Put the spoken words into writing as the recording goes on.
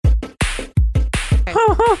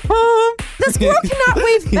Okay. The squirrel cannot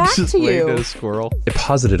wave back just to waved at you. a squirrel. It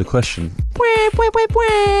posited a question.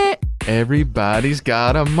 Everybody's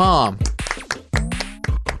got a mom.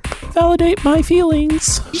 Validate my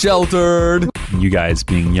feelings. Sheltered. You guys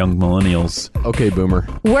being young millennials. Okay, boomer.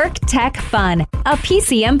 Work Tech Fun, a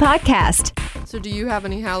PCM podcast. So do you have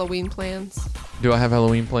any Halloween plans? Do I have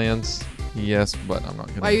Halloween plans? Yes, but I'm not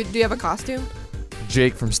gonna. Do you have a costume?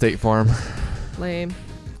 Jake from State Farm. Lame.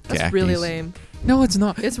 That's Khakis. really lame. No, it's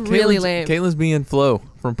not. It's really lame. Caitlin's being Flo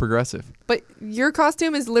from Progressive. But your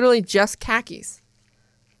costume is literally just khakis.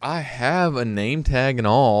 I have a name tag and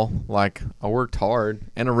all. Like, I worked hard.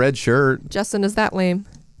 And a red shirt. Justin, is that lame?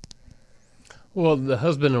 Well, the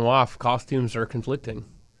husband and wife costumes are conflicting.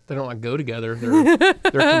 They don't go together. They're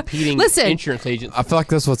competing Listen, insurance agents. I feel like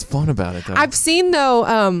that's what's fun about it, though. I've seen, though,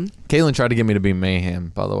 Caitlin tried to get me to be Mayhem,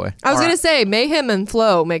 by the way. I was going to say, Mayhem and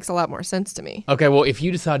Flo makes a lot more sense to me. Okay, well, if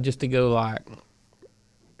you decide just to go like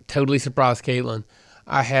totally surprise Caitlin,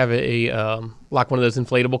 I have a like one of those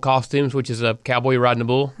inflatable costumes, which is a cowboy riding a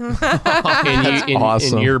bull,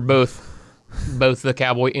 awesome. and you're both the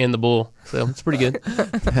cowboy and the bull, so it's pretty good.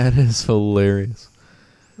 That is hilarious.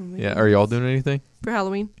 Yeah, are y'all doing anything? For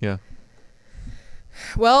Halloween? Yeah.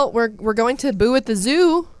 Well, we're going to Boo at the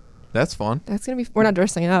Zoo. That's fun. That's going to be... We're not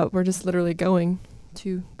dressing up. We're just literally going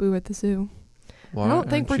to Boo at the Zoo. Why I don't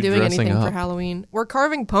think we're aren't you doing dressing anything for up? Halloween. We're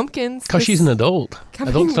carving pumpkins. Because she's an adult.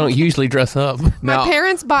 Adults don't usually dress up. My Now-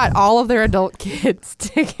 parents bought all of their adult kids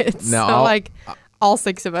tickets. Now, so, I'll- all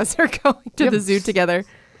six of us are going to the zoo together.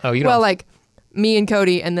 Oh, you don't. Well, me and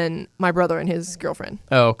Cody and then my brother and his girlfriend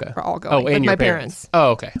Oh, okay. are all going. Oh, with and my your parents.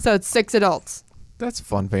 Oh, okay. So it's 6 adults That's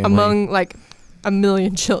fun family. among, a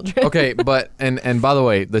million children. Okay, but, and by the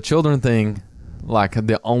way, the children thing,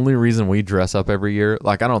 the only reason we dress up every year,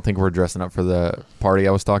 I don't think we're dressing up for the party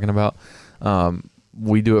I was talking about.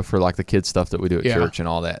 We do it for, the kids stuff that we do at church and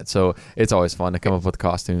all that. So it's always fun to come up with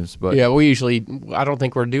costumes. But Yeah, I don't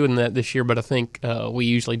think we're doing that this year, but I think we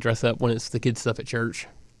usually dress up when it's the kids stuff at church,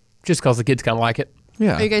 just because the kids kind of like it.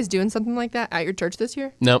 yeah, Are you guys doing something like that at your church this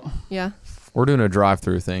year? Nope. Yeah. we're doing a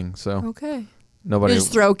drive-through thing. So Okay. nobody. You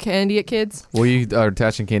just throw candy at kids? We are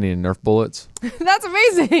attaching candy to Nerf bullets. That's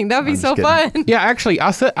amazing. That'd be I'm so just fun. Yeah, actually,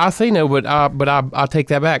 I say no, but I take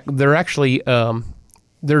that back. They're actually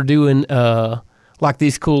they're doing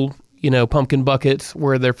these cool pumpkin buckets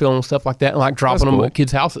where they're filling stuff like that and dropping them cool. at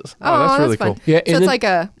kids' houses. Oh, that's really fun. cool. Yeah, So and it's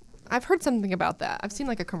then- I've heard something about that. I've seen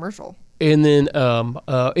a commercial. And then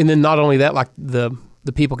not only that,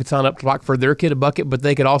 the people could sign up to for their kid a bucket, but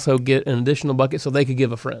they could also get an additional bucket so they could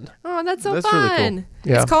give a friend. Oh, that's so That's really fun.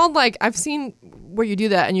 cool. Yeah. It's called I've seen where you do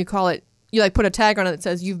that and you call it, you put a tag on it that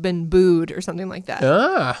says you've been booed or something like that.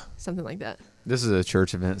 Ah, Something like that. This is a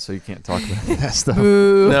church event, so you can't talk about that stuff.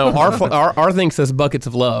 no, our thing says buckets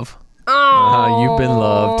of love. Oh, You've been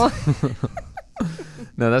loved.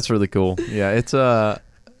 No, that's really cool. Yeah, it's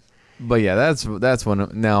but yeah, that's one.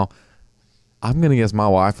 Now, I'm gonna guess my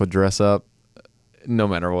wife would dress up, no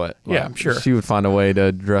matter what. Yeah, I'm sure. She would find a way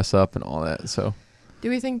to dress up and all that. So Do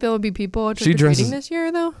we think there will be people She trick or dresses- treating this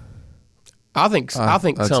year though? I think I'd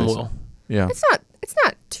some say so. will. yeah, It's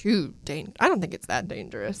not too dangerous. I don't think it's that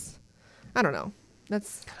dangerous. I don't know.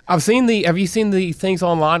 That's Have you seen the things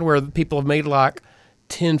online where people have made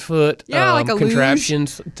 10-foot Yeah, like a luge.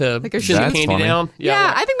 contraptions to Like a shove That's candy funny. down?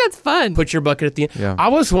 yeah, I think that's fun. Put your bucket at the end. Yeah. I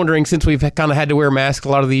was wondering, since we've kind of had to wear a mask a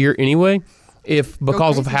lot of the year anyway, if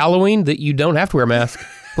because of crazy. Halloween that you don't have to wear a mask.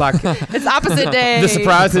 It's opposite day. The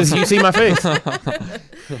surprise is you see my face.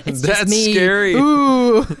 It's just that's me. scary.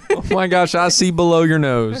 Ooh. Oh my gosh, I see below your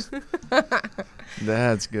nose.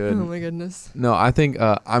 That's good. Oh my goodness. No, I think.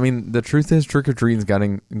 The truth is, trick or treating's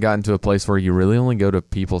gotten to a place where you really only go to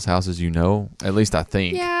people's houses. At least I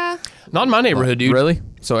think. Yeah. Not in my neighborhood, dude. Really?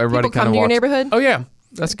 So everybody People kind come of to your walks. neighborhood? Oh yeah,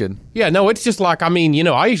 That's good. yeah. No, it's just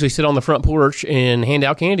I usually sit on the front porch and hand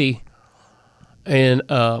out candy, and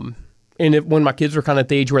when my kids were kind of at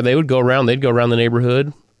the age where they would go around, they'd go around the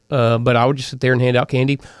neighborhood. But I would just sit there and hand out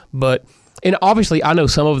candy. And obviously, I know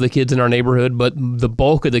some of the kids in our neighborhood, but the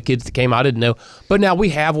bulk of the kids that came, I didn't know. But now we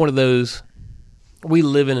have one of those. We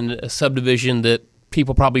live in a subdivision that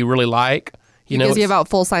people probably really like. You guys give out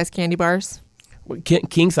full-size candy bars?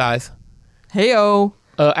 King size. Hey-o.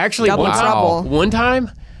 Actually, Double trouble. one time,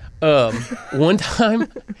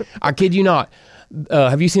 I kid you not.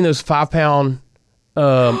 Have you seen those 5-pound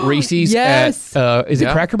Reese's? Yes. Is it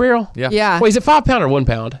Yeah. Cracker Barrel? Yeah. Yeah. Wait, is it 5 pound or 1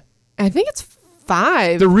 pound? I think it's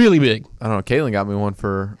 5. They're really big. I don't know. Caitlin got me one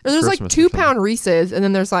for. There's Christmas or 2 something. pound Reese's, and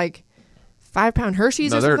then there's 5-pound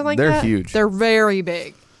Hershey's No, or something like they're that. huge. They're very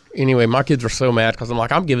big. Anyway, my kids are so mad because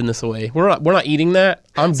I'm giving this away. We're not eating that.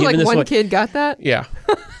 I'm So giving this one away. kid got that? Yeah.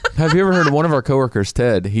 Have you ever heard of one of our coworkers,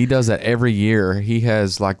 Ted? He does that every year. He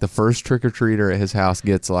has like the first trick or treater at his house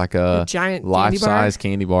gets like a giant life-size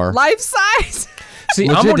candy bar. Life size. See,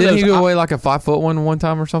 Legit, I'm one of didn't those. he give away like a 5-foot one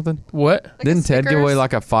time or something? What? Like Didn't Ted give Snickers? away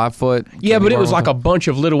like a 5-foot? Yeah, candy but it bar was one like a time? bunch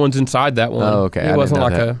of little ones inside that one. Oh, okay. I It didn't wasn't know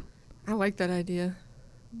like that. a. I like that idea.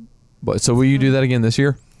 But so will you do that again this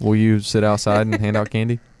year? Will you sit outside and hand out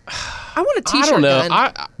candy? I want a T-shirt I don't know.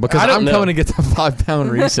 gun. Because I don't I'm know. coming to get the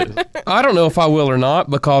 5-pound Reese's. I don't know if I will or not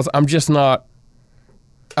because I'm just not.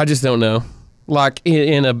 I just don't know. Like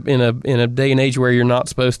in a day and age where you're not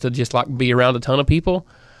supposed to just like be around a ton of people,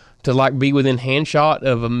 to like be within handshot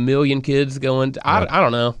of a million kids going. I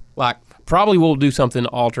don't know. Like probably we'll do something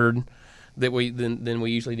altered that than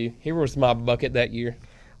we usually do. Here was my bucket that year.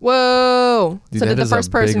 Whoa! Dude, So that did the is a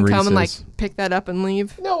first person big come and like Reese's. pick that up and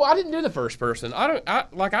leave? No, I didn't do the first person. I don't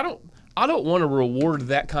want to reward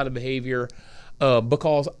that kind of behavior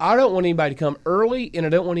because I don't want anybody to come early and I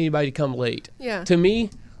don't want anybody to come late. Yeah. To me,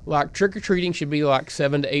 like trick or treating should be like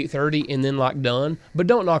 7 to 8:30 and then like done. But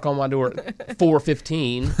don't knock on my door at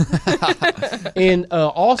 4:15. And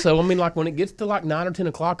also, I mean, like when it gets to like 9 or 10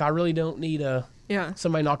 o'clock, I really don't need Yeah.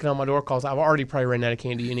 somebody knocking on my door because I've already probably ran out of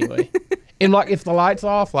candy anyway. And like if the lights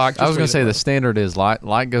off, like I was going just to say leave it the standard is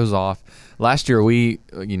light goes off. Last year we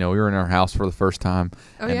were in our house for the first time.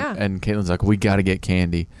 Oh, and, yeah. And Caitlin's like, we got to get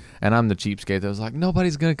candy. And I'm the cheapskate that was like,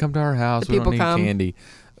 nobody's going to come to our house. The We don't people need come. candy.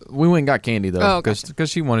 We went and got candy though Oh, because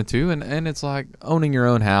she wanted to. And it's like owning your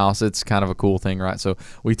own house. It's kind of a cool thing, right? So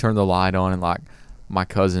we turned the light on and like my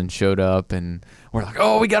cousin showed up and we're like,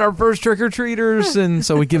 oh, we got our first trick-or-treaters. And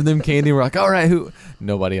so we give them candy. We're like, all right, who?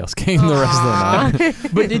 Nobody else came the rest of the night.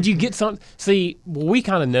 But did you get some? See, we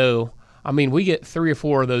kind of know. I mean, we get 3 or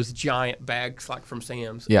 4 of those giant bags like from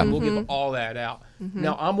Sam's. Yeah. And we'll give all that out.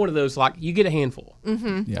 Now, I'm one of those, like, you get a handful.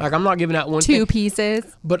 Yeah. Like, I'm not giving out one 2 thing.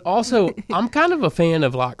 pieces. But also, I'm kind of a fan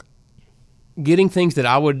of, like, getting things that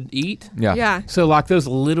I would eat. Yeah. Yeah. So, like, those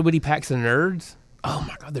little bitty packs of Nerds. Oh,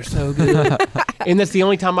 my God, they're so good. And that's the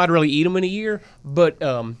only time I'd really eat them in a year. But,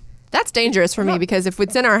 That's dangerous for me because if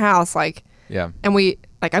it's in our house, like, Yeah. and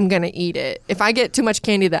I'm gonna eat it. If I get too much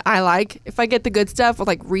candy that I like, if I get the good stuff with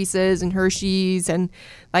like Reese's and Hershey's and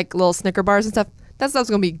like little Snicker bars and stuff, that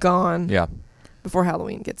stuff's gonna be gone Yeah. before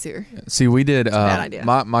Halloween gets here. See, we did. bad idea.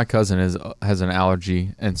 My cousin has an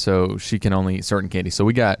allergy, and so she can only eat certain candy. So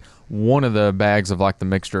we got one of the bags of like the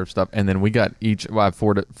mixture of stuff, and then we got each. Well, I have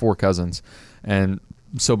four cousins, and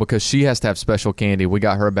so because she has to have special candy, we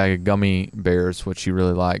got her a bag of gummy bears, which she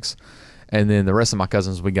really likes, and then the rest of my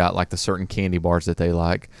cousins we got like the certain candy bars that they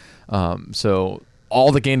like. So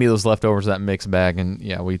all the candy that was left over is that mixed bag, and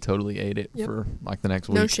yeah, we totally ate it Yep. for like the next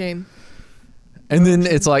week. No shame. And then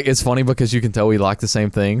it's funny because you can tell we like the same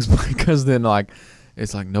things because then like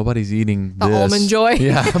it's like nobody's eating The this. Almond Joy.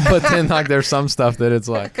 Yeah, but then like there's some stuff that it's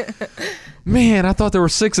like, man, I thought there were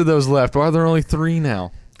 6 of those left. Why are there only 3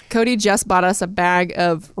 now? Cody just bought us a bag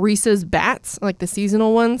of Reese's Bats, like the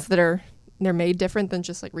seasonal ones they're made different than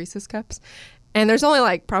just like Reese's cups. And there's only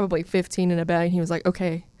like probably 15 in a bag. And he was like,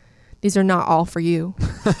 okay, these are not all for you.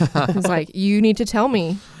 He was like, you need to tell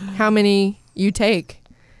me how many you take.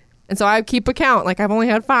 And so I keep a count. Like I've only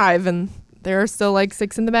had 5 and there are still like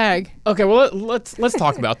 6 in the bag. okay, well, let's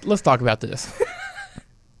talk about this.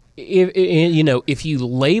 If you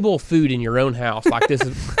label food in your own house like this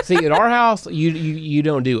is see at our house you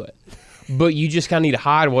don't do it, but you just kind of need to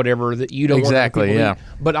hide whatever that you don't Exactly, want other people yeah. to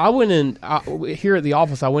eat. But I went in here at the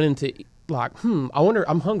office. I went into like I wonder,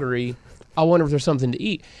 I'm hungry. I wonder if there's something to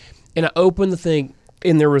eat, and I opened the thing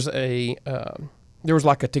and there was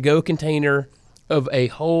like a to-go container of a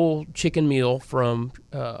whole chicken meal from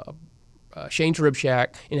Shane's Rib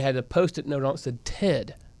Shack, and it had a Post-it note on it that said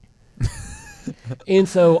Ted. And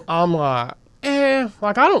so I'm like,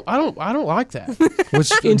 like I don't like that.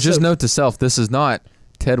 Which And just so- note to self, this is not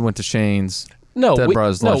Ted went to Shane's. No, Ted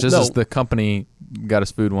brought us lunch. This no. is the company got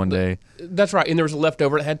us food one day. That's right. And there was a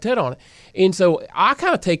leftover that had Ted on it. And so I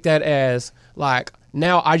kind of take that as like,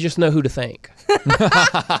 now I just know who to thank. So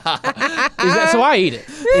I eat it.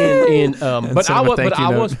 But send him a thank you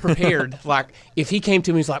I note. was prepared. Like if he came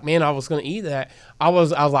to me, he's like, man, I was going to eat that. I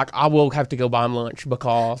was like, I will have to go buy him lunch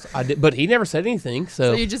because I did. But he never said anything.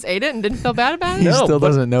 So you just ate it and didn't feel bad about it? He No, still but-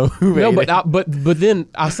 doesn't know who No, ate but it. but then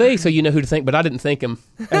I say, so you know who to thank, but I didn't thank him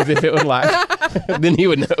as if it was like, then he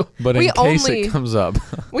would know. But in We case only- it comes up,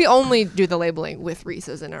 We only do the labeling with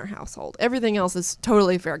Reese's in our household. Everything else is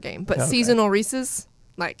totally fair game. But seasonal Reese's,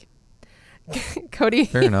 like Cody,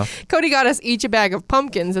 fair enough. Cody got us each a bag of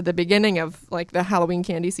pumpkins at the beginning of like the Halloween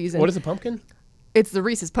candy season. What is a pumpkin? It's the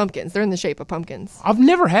Reese's pumpkins. They're in the shape of pumpkins. I've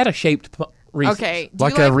never had a shaped Reese's. Okay, do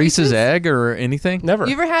Like you a Reese's egg or anything? Never.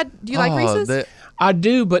 You ever had? Do you like Oh, Reese's? I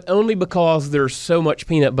do, but only because there's so much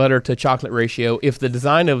peanut butter to chocolate ratio. If the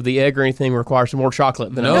design of the egg or anything requires more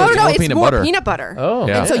chocolate, then No, No, it's no, more it's peanut more butter. peanut butter. Oh,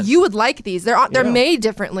 Yeah. And so you would like these. They're Yeah. made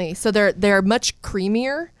differently, so they're much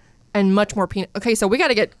creamier and much more peanut. Okay, so we got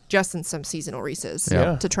to get Justin some seasonal Reese's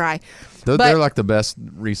Yeah. to try. They're But- like the best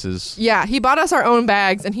Reese's. Yeah, he bought us our own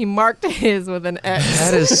bags and he marked his with an X.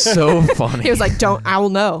 That is so funny. He was like, "Don't, I will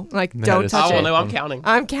know. Like, That don't is touch I it. will know. I'm counting.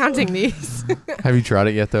 I'm counting these." Have you tried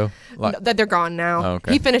it yet, though? Like, That they're gone now. Oh,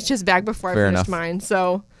 okay. He finished his bag before Fair I finished enough. mine,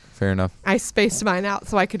 so fair enough. I spaced mine out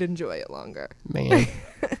so I could enjoy it longer. Man,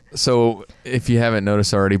 So, if you haven't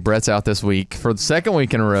noticed already, Brett's out this week for the second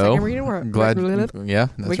week in a row. Second week in a row. Glad, yeah,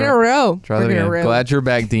 that's Week right. in a row. Try that Week in a again. row. Glad you're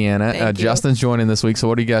back, Deanna. Thank you. Justin's joining this week. So,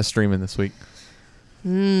 what are you guys streaming this week?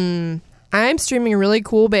 I'm streaming a really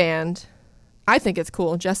cool band. I think it's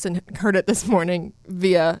cool. Justin heard it this morning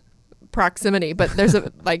via proximity, but there's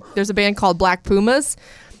a band called Black Pumas.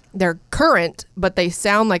 They're current, but they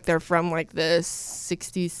sound like they're from like the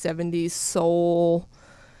 60s, 70s soul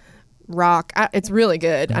rock. It's really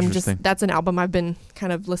good. Interesting. That's an album I've been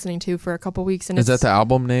kind of listening to for a couple weeks, and Is that it's, the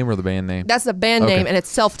album name or the band name? that's the band Okay. name, and it's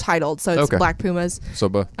self-titled, so it's Okay. Black Pumas.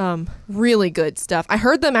 So, Really good stuff. I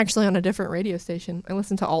heard them actually on a different radio station. I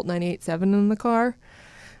listened to Alt 98.7 in the car,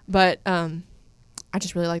 but I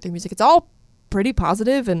just really like their music. It's all pretty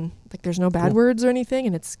positive, and like there's no bad words or anything,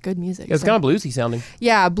 and it's good music. it's So- kind of bluesy sounding.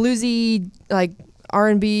 yeah, bluesy, like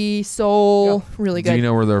R&B, soul, really do good. you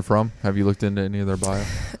know where they're from? Have you looked into any of their bio?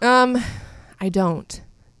 I don't.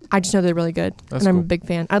 I just know they're really good, That's and I'm a cool. big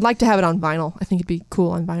fan. I'd like to have it on vinyl. I think it'd be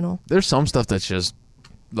cool on vinyl. There's some stuff that's just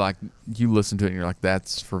like you listen to it and you're like,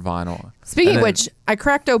 that's for vinyl. Speaking And of then- which, I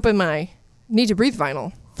cracked open my Need to Breathe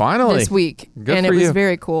vinyl Finally, this week, Good and for it was you.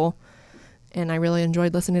 very cool, and I really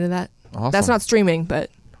enjoyed listening to that. Awesome. That's not streaming, but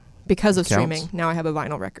because of Counts. streaming, now I have a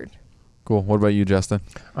vinyl record. Cool. What about you, Justin?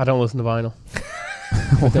 I don't listen to vinyl.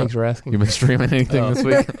 But thanks for asking. You been streaming anything this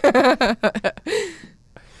week?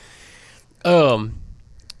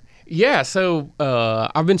 Yeah, so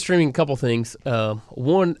I've been streaming a couple things.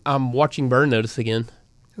 One, I'm watching Burn Notice again.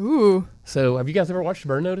 Ooh, So, have you guys ever watched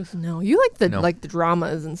Burn Notice? no, you like the No. like the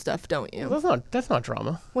dramas and stuff, don't you? That's not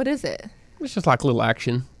drama. What is it? It's just like a little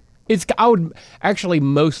action. I would actually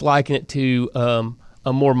most liken it to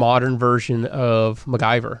a more modern version of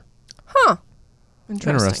MacGyver.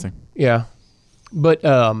 Interesting. Yeah, but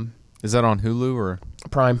Is that on Hulu or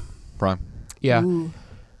Prime. Prime? Yeah. Ooh.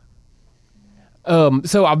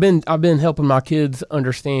 So I've been helping my kids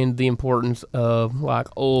understand the importance of like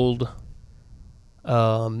old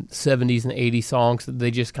 70s and 80s songs that they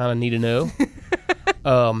just kind of need to know.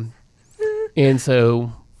 And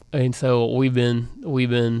so we've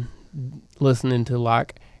been listening to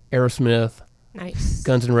like Aerosmith, Nice.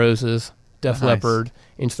 Guns N' Roses, Def Nice. Leppard,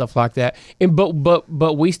 and stuff like that. And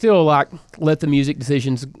but we still like let the music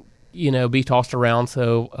decisions, be tossed around.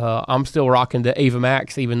 So I'm still rocking to Ava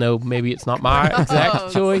Max, even though maybe it's not my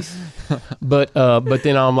exact choice. But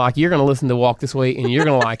then I'm like, you're gonna listen to Walk This Way, and you're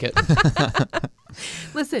gonna like it.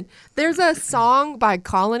 Listen, there's a song by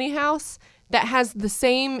Colony House that has the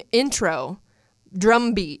same intro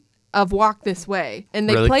drum beat of Walk This Way, and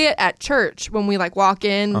they Really? play it at church when we like walk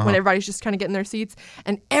in when everybody's just kind of getting their seats,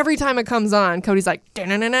 and every time it comes on, Cody's like,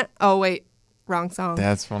 "Da-na-na-na." Oh wait, wrong song.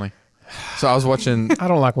 That's funny. So I was watching. I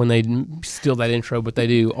don't like when they steal that intro, but they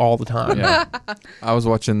do all the time. Yeah, I was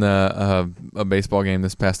watching a baseball game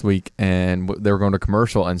this past week, and they were going to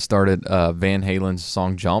commercial and started Van Halen's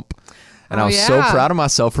song "Jump," and I Oh, was so yeah. proud of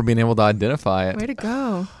myself for being able to identify it. Way to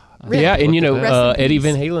go. Yeah, and Look at that. Rest in Eddie peace.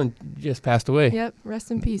 Van Halen just passed away Yep,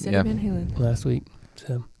 rest in peace, Eddie Yeah. Van Halen. last week.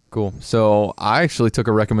 So Cool. So I actually took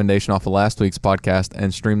a recommendation off of last week's podcast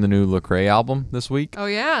and streamed the new Lecrae album this week. Oh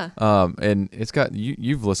yeah. And it's got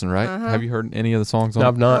you've listened, right? Have you heard any of the songs on no,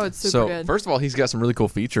 I've it? not. Oh, it's super So good. first of all, he's got some really cool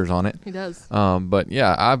features on it. He does. But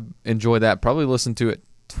yeah, I've enjoyed that. Probably listened to it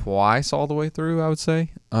twice all the way through, I would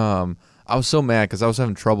say. I was so mad because I was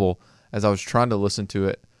having trouble as I was trying to listen to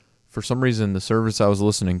it. For some reason, the service I was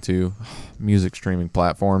listening to, music streaming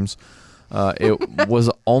platforms, it was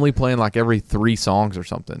only playing like every 3 songs or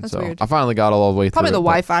something. That's so weird. I finally got all the way Probably through. the it,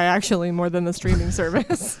 but- Wi-Fi actually more than the streaming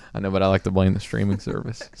service. I know, but I like to blame the streaming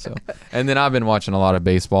service. So, and then I've been watching a lot of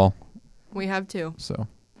baseball. We have to. So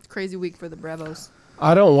Crazy week for the Bravos.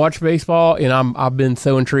 I don't watch baseball, and I've been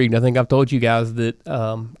so intrigued. I think I've told you guys that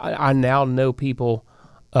I now know people.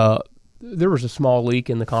 There was a small leak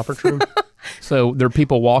in the conference room, so there are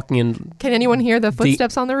people walking in. Can anyone hear the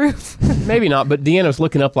footsteps on the roof? Maybe not, but Deanna's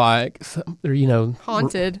looking up like they're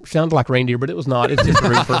Haunted. sounded like reindeer, but it was not. It's just a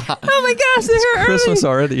reefer. Oh my gosh, they're here early.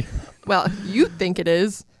 already. Well, you think it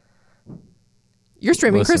is. You're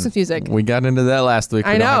streaming Listen, Christmas music. We got into that last week.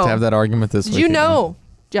 We I don't have know. to have that argument this Did week. you again. know,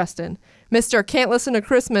 Justin, Mr. can't listen to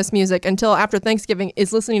Christmas music until after Thanksgiving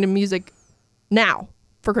is listening to music now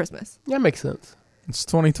for Christmas? That makes sense. It's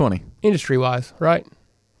 2020. Industry wise, right?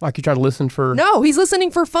 Like you try to listen for No, he's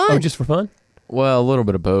listening for fun. oh, just for fun. Well, a little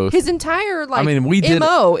bit of both. His entire I mean, we did.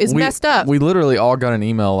 MO is messed up. We literally all got an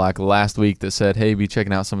email like last week that said, "Hey, be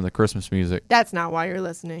checking out some of the Christmas music." That's not why you're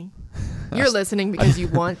listening. You're listening because you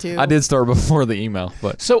want to. I did start before the email,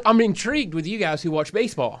 but So I'm intrigued with you guys who watch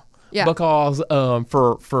baseball. Yeah. Because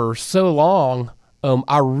for so long,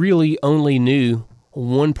 I really only knew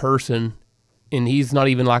one person, and he's not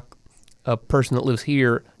even like a person that lives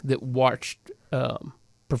here that watched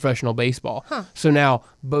professional baseball. So now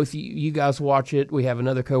both you guys watch it. We have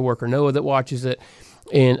another coworker, Noah, that watches it,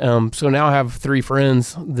 and so now I have 3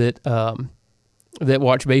 friends that that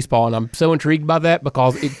watch baseball, and I'm so intrigued by that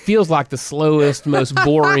because it feels like the slowest, most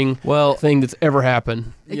boring thing that's ever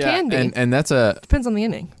happened. It can be. and that's a Depends on the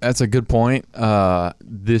inning. That's a good point.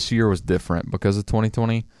 This year was different because of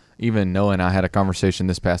 2020. Even Noah and I had a conversation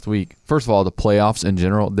this past week. First of all, the playoffs in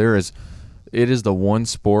general, it is the one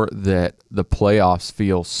sport that the playoffs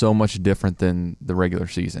feel so much different than the regular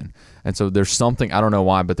season. And so there's something, I don't know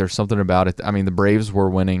why, but there's something about it. I mean, the Braves were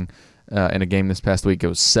winning in a game this past week. It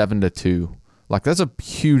was 7-2. Like, that's a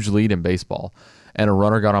huge lead in baseball. And a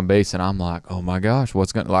runner got on base, and I'm like, oh my gosh,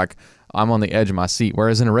 what's going to, like, I'm on the edge of my seat.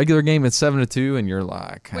 Whereas in a regular game, it's 7-2, and you're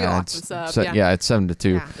like, We locked this up, yeah. yeah, it's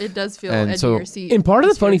 7-2. Yeah, it does feel And edge so- of your seat. And part of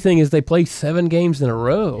the this funny year. thing is they play 7 games in a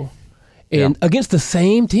row, and Yeah. against the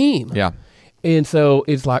same team. Yeah. And so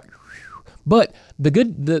it's like, but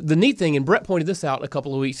the neat thing, and Brett pointed this out a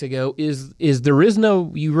couple of weeks ago, is there is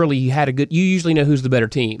no, you usually know who's the better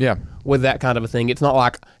team. Yeah. With that kind of a thing. It's not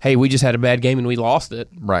like, hey, we just had a bad game and we lost it.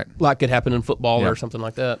 Right. Like could happen in football Yeah. or something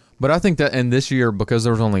like that. But I think that, and this year, because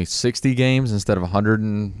there was only 60 games instead of 100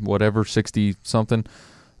 and whatever, 60 something,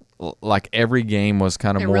 like every game was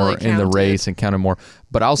kind of It more really in the counted. race and counted more.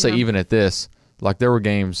 But I'll say Yeah. even at this, like there were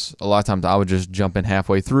games, a lot of times I would just jump in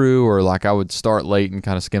halfway through, or like I would start late and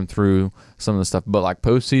kind of skim through some of the stuff. But like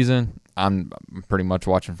postseason, I'm pretty much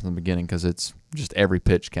watching from the beginning because it's just every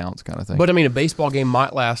pitch counts kind of thing. But I mean, a baseball game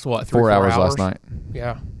might last, what, 3 4 4 hours last night.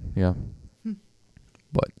 Yeah. Yeah.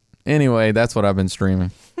 But anyway, that's what I've been streaming.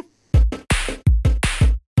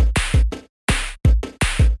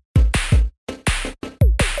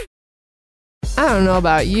 I don't know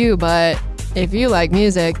about you, but if you like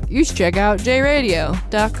music, you should check out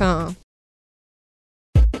jradio.com.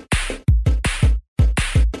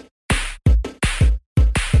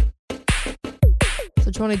 So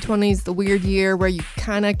 2020 is the weird year where you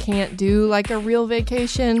kind of can't do like a real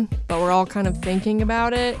vacation, but we're all kind of thinking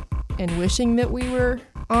about it and wishing that we were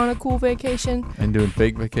on a cool vacation. And doing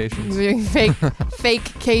fake vacations. Doing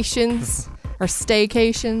fakecations or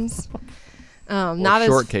staycations. Not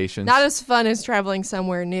shortcations. not as fun as traveling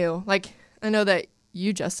somewhere new. Like I know that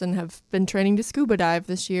you, Justin, have been training to scuba dive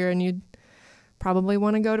this year, and you'd probably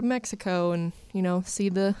want to go to Mexico and see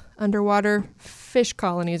the underwater fish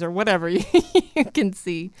colonies or whatever you can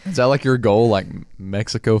see. Is that like your goal, like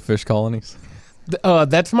Mexico fish colonies?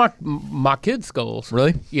 That's my kids' goals.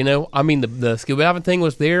 Really? I mean, the scuba diving thing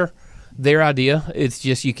was their idea. It's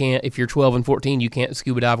just you can't, if you're 12 and 14, you can't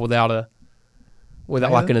scuba dive without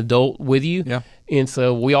like an adult with you. Yeah. And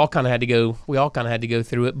so we all kind of had to go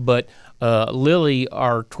through it. But Lily,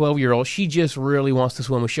 our 12-year-old, she just really wants to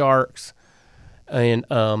swim with sharks. And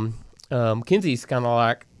Kenzie's kind of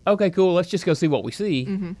like, okay, cool, let's just go see what we see.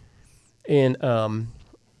 Mm-hmm.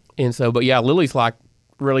 And so, but yeah, Lily's like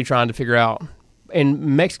really trying to figure out. And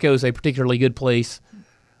Mexico is a particularly good place.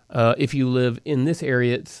 If you live in this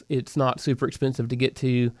area, it's not super expensive to get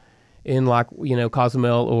to in like,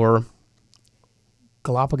 Cozumel or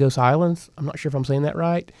Galapagos Islands. I'm not sure if I'm saying that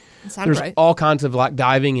right. Sounds There's right. all kinds of like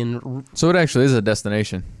diving and So it actually is a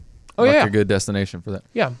destination. Oh, like yeah. a good destination for that.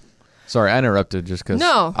 yeah. Sorry, I interrupted just because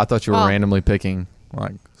No. I thought you were Well- randomly picking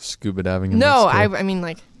like scuba diving. In No, Mexico. I mean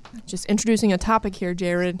like just introducing a topic here,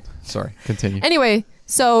 Jared. Sorry, continue. Anyway,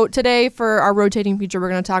 so today for our rotating feature, we're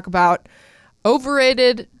going to talk about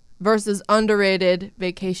overrated versus underrated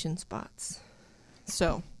vacation spots.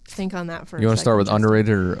 So think on that for a You want to start with second, Justin.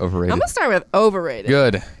 underrated or overrated? I'm going to start with overrated.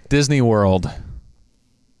 Good. Disney World.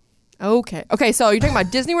 Okay, so you're talking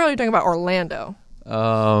about Disney World or you're talking about Orlando?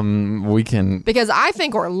 We can. Because I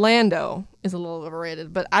think Orlando is a little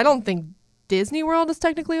overrated, but I don't think Disney World is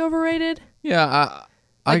technically overrated. Yeah,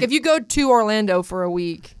 Like if you go to Orlando for a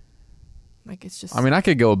week, like it's just... I mean, I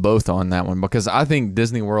could go both on that one because I think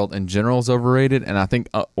Disney World in general is overrated, and I think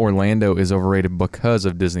Orlando is overrated because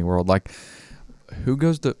of Disney World. Like, who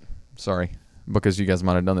goes to? Sorry, because you guys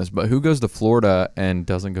might have done this, but who goes to Florida and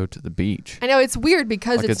doesn't go to the beach? I know it's weird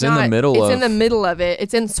because Like, it's it's in the not. middle It's of- in the middle of it.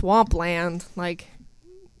 It's in swampland, like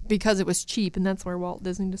because it was cheap, and that's where Walt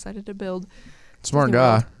Disney decided to build. Smart Disney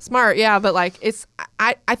guy. World. Smart, yeah, but like it's.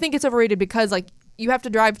 I think it's overrated because like you have to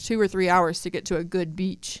drive 2 or 3 hours to get to a good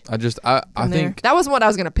beach. I from there. think. That wasn't what I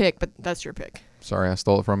was gonna pick, but that's your pick. Sorry, I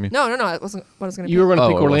stole it from you. No, it wasn't what I was gonna You pick. were going to Oh,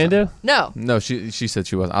 pick it wasn't. Orlando? No, No, she said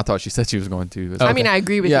she wasn't. I thought she said she was going to. I mean I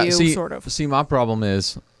agree with you, see, sort of. See, my problem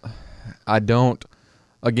is, I don't.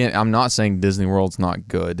 Again, I'm not saying Disney World's not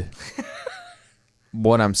good.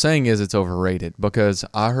 What I'm saying is it's overrated because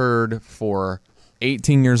I heard for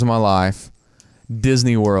 18 years of my life,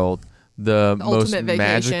 Disney World, the most ultimate vacation.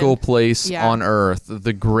 magical place Yeah. on earth,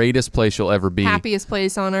 the greatest place you'll ever be. Happiest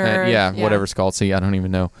place on And- earth. yeah, whatever it's called. See, I don't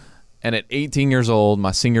even know. And at 18 years old,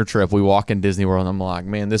 my senior trip, we walk in Disney World, and I'm like,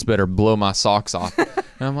 man, this better blow my socks off. And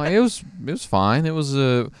I'm like, it was fine. It was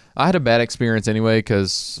I had a bad experience anyway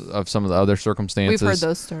because of some of the other circumstances. We've heard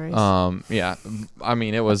those stories. Yeah, I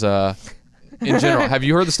mean, it was in general. Have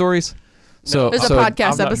you heard the stories? So There's a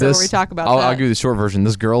podcast episode where we talk about I'll that. give you the short version.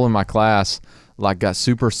 This girl in my class like got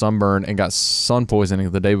super sunburned and got sun poisoning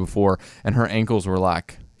the day before, and her ankles were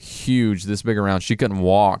like huge, this big around. She couldn't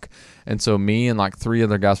walk, and so me and like 3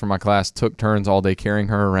 other guys from my class took turns all day carrying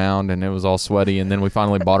her around, and it was all sweaty. And then we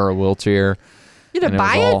finally bought her a wheelchair. You had and to it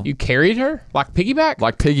was buy all- it? You carried her? Like piggyback?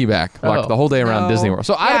 like piggyback, like Oh. the whole day around No. Disney World.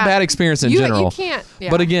 So I had Yeah. a bad experience in You general. can't. Yeah.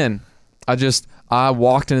 But again, I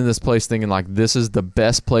walked into this place thinking like this is the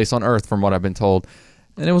best place on earth from what I've been told,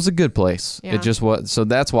 and it was a good place. Yeah. It just was. So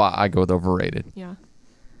that's why I go with overrated. Yeah.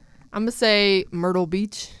 I'm gonna say Myrtle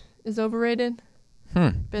Beach is overrated.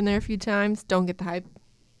 Been there a few times. Don't get the hype.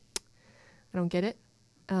 I don't get it.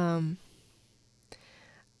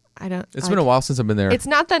 I don't. It's been a while since I've been there. It's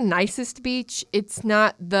not the nicest beach. It's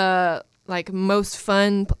not the like most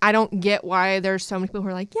fun. I don't get why there's so many people who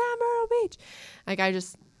are like, yeah, Myrtle Beach. Like I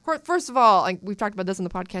just. First of all, like we've talked about this on the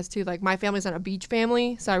podcast too. Like my family's not a beach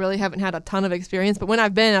family, so I really haven't had a ton of experience. But when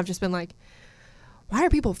I've been, I've just been like, why are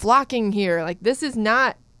people flocking here? Like this is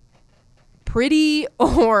not pretty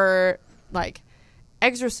or like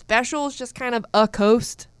extra special. It's just kind of a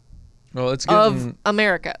coast well, it's of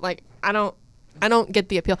America. Like I don't get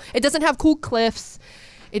the appeal. It doesn't have cool cliffs.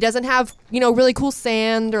 It doesn't have, really cool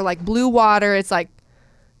sand or like blue water. It's like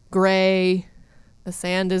gray. The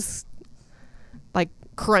sand is like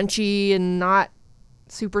crunchy and not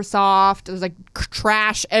super soft. There's like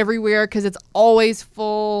trash everywhere because it's always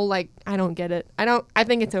full. Like I don't get it. I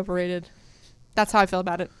think it's overrated. That's how I feel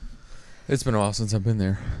about it. It's been a while since I've been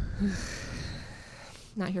there.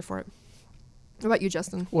 Not here for it. What about you,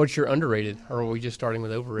 Justin? What's your underrated? Or are we just starting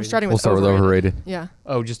with overrated? We're starting We'll with start with overrated. Yeah.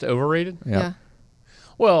 Oh, just overrated? Yeah.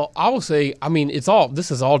 Well, I will say, I mean,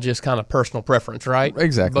 this is all just kind of personal preference, right?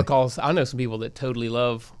 Exactly. Because I know some people that totally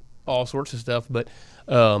love all sorts of stuff, but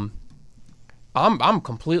I'm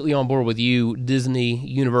completely on board with you. Disney,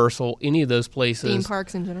 Universal, any of those places. Theme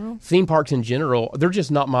parks in general. Theme parks in general, they're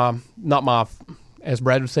just not my, as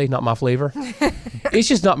Brad would say, not my flavor. It's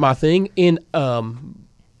just not my thing. And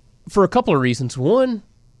for a couple of reasons. One,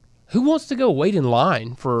 who wants to go wait in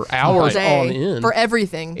line for hours Day on end? for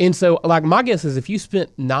everything. And so, like, my guess is if you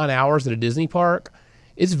spent 9 hours at a Disney park,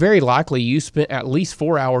 it's very likely you spent at least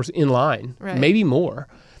 4 hours in line, Right. maybe more.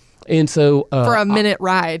 And so, for a minute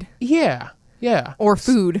ride yeah. or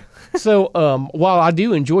food. So, while I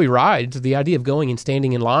do enjoy rides, the idea of going and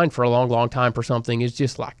standing in line for a long, long time for something is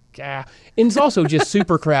just like, and it's also just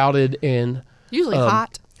super crowded and Usually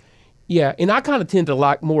hot. yeah. And I kind of tend to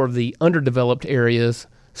like more of the underdeveloped areas.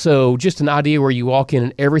 So, just an idea where you walk in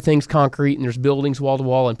and everything's concrete and there's buildings wall to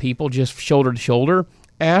wall and people just shoulder to shoulder.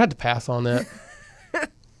 And I had to pass on that.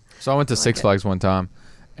 So I went to Six Flags one time,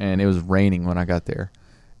 and it was raining when I got there.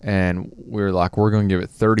 And we were like, we're going to give it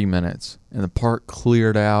 30 minutes. And the park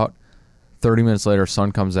cleared out. 30 minutes later,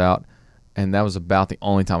 sun comes out. And that was about the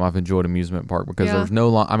only time I've enjoyed amusement park because Yeah. there was no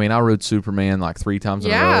long. I mean, I rode Superman like 3 times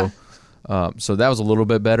in a row. So that was a little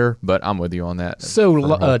bit better, but I'm with you on that.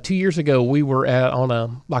 So 2 years ago, we were on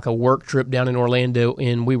a work trip down in Orlando,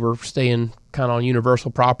 and we were staying kind of on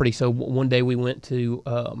Universal property. So one day we went to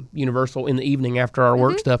Universal in the evening after our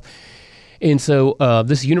work stuff, and so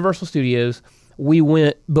this is Universal Studios. We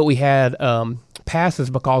went, but we had passes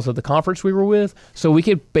because of the conference we were with, so we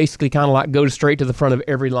could basically kind of like go straight to the front of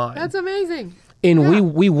every line. That's amazing.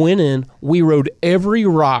 And we went in, we rode every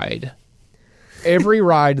ride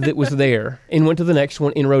that was there, and went to the next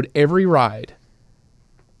one and rode every ride.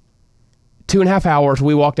 2.5 hours,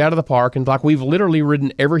 we walked out of the park, and like we've literally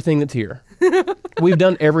ridden everything that's here. We've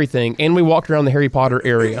done everything, and we walked around the Harry Potter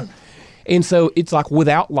area. And so it's like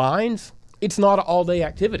without lines, it's not an all-day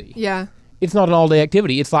activity. Yeah. it's not an all-day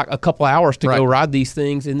activity. It's like a couple hours to go Right. ride these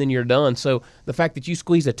things, and then you're done. So the fact that you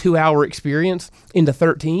squeeze a 2-hour experience into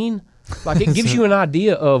 13, like it gives you an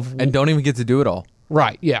idea of And don't even get to do it all.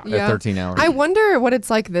 right. Yeah. Yeah. 13 hours. I wonder what it's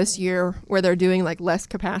like this year where they're doing like less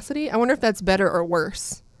capacity. I wonder if that's better or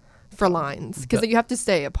worse for lines because you have to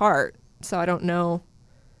stay apart. So I don't know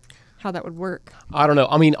how that would work. I don't know.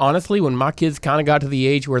 I mean, honestly, when my kids kind of got to the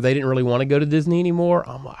age where they didn't really want to go to Disney anymore,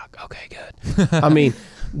 I'm like, okay, good. I mean,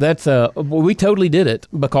 that's we totally did it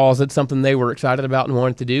because it's something they were excited about and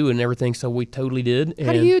wanted to do and everything. So we totally did.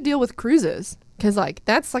 How do you deal with cruises? Because like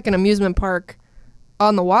that's like an amusement park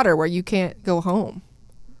on the water where you can't go home.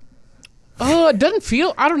 It doesn't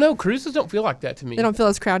feel. I don't know. Cruises don't feel like that to me. They don't feel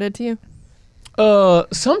as crowded to you.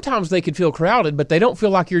 Sometimes they could feel crowded, but they don't feel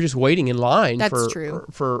like you're just waiting in line That's true.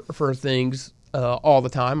 for things all the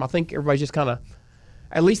time. I think everybody's just kind of,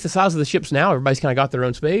 at least the size of the ships now, everybody's kind of got their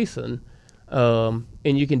own space and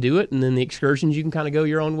you can do it. And then the excursions, you can kind of go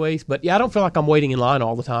your own ways. But yeah, I don't feel like I'm waiting in line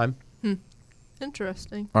all the time.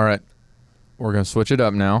 Interesting. All right. We're going to switch it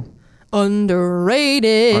up now.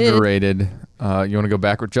 Underrated. Underrated. You want to go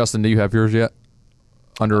backward? Justin, do you have yours yet?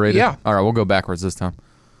 Underrated? Yeah. All right, we'll go backwards this time.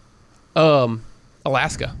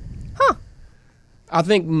 Alaska. I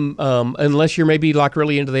think unless you're maybe like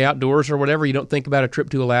really into the outdoors or whatever, you don't think about a trip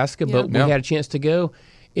to Alaska, but we Yeah. had a chance to go.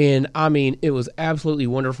 And I mean, it was absolutely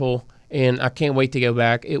wonderful. And I can't wait to go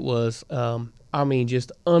back. It was, I mean,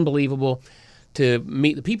 just unbelievable to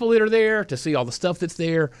meet the people that are there, to see all the stuff that's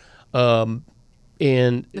there. And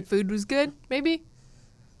The food was good, maybe?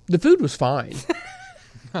 the food was fine.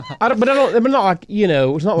 I'm not like,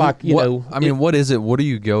 it's not like, I mean, what is it? What do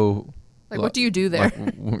you go... Like, what do you do there?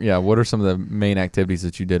 Yeah, what are some of the main activities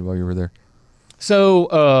that you did while you were there?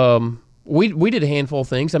 So we did a handful of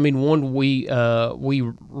things. I mean, one we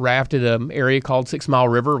rafted an area called 6 Mile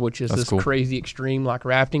River, which is That's this cool. crazy extreme like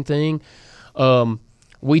rafting thing.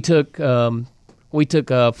 We took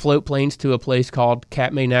float planes to a place called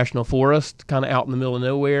Katmai National Forest, kind of out in the middle of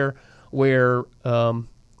nowhere, where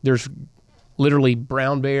there's literally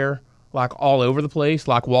brown bear like all over the place,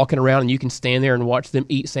 like walking around, and you can stand there and watch them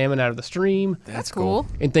eat salmon out of the stream. That's cool.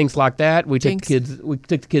 And things like that. We took Jinx.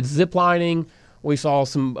 the kids zip lining. We saw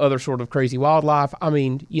some other sort of crazy wildlife. I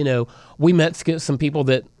mean, we met some people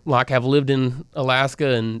that like have lived in Alaska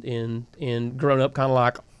and grown up kind of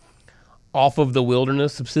like off of the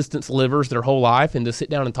wilderness, subsistence livers their whole life, and to sit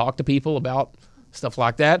down and talk to people about stuff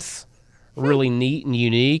like that's really neat and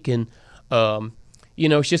unique. And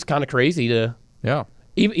it's just kind of crazy to Yeah.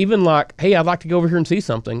 even like, hey, I'd like to go over here and see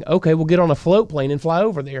something. Okay, we'll get on a float plane and fly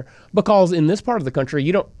over there. Because in this part of the country,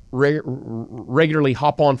 you don't regularly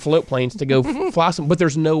hop on float planes to go fly some, but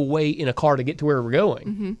there's no way in a car to get to where we're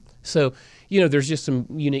going. So, there's just some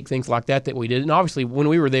unique things like that we did. And obviously, when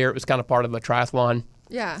we were there, it was kind of part of a triathlon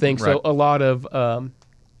Yeah. thing. Right. So a lot of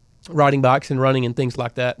riding bikes and running and things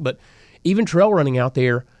like that. But even trail running out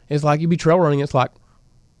there, it's like you'd be trail running, it's like,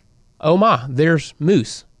 oh my, there's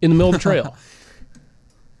moose in the middle of the trail.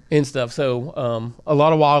 And stuff. So a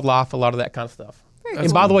lot of wildlife, a lot of that kind of stuff.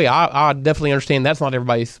 And by the way, I definitely understand that's not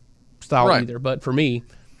everybody's style Right. either. But for me,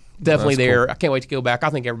 definitely That's there. cool. I can't wait to go back. I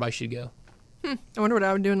think everybody should go. I wonder what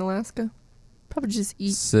I would do in Alaska. Probably just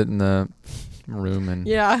eat. Sit in the room and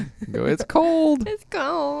Yeah. go, it's cold. It's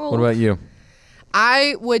cold. What about you?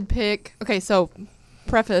 I would pick. Okay, so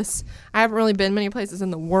preface: I haven't really been many places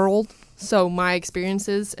in the world, so my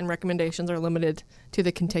experiences and recommendations are limited to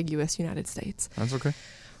the contiguous United States. That's okay.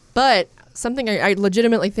 But something I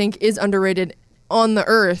legitimately think is underrated on the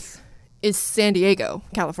earth is San Diego,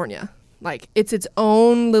 California. Like, it's its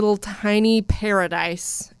own little tiny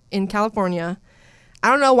paradise in California. I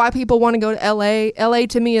don't know why people want to go to LA. LA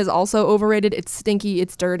to me is also overrated. It's stinky.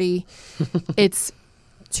 It's dirty. It's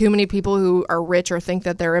too many people who are rich or think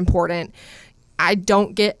that they're important. I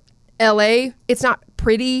don't get LA. It's not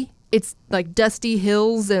pretty. It's like dusty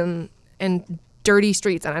hills and dirty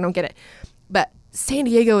streets, and I don't get it. But San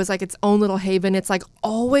Diego is like its own little haven. It's like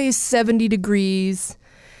always 70 degrees.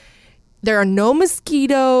 There are no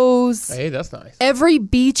mosquitoes. Hey, that's nice. Every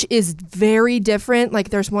beach is very different. Like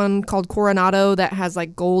there's one called Coronado that has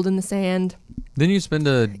like gold in the sand. Didn't you spend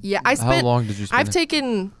how long did you spend I've there?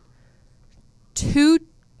 taken two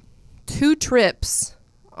trips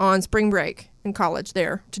on spring break in college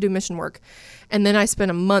there to do mission work. And then I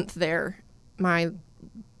spent a month there my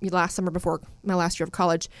last summer before my last year of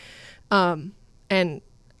college. And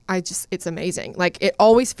it's amazing. Like, it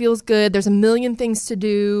always feels good. There's a million things to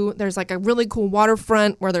do. There's like a really cool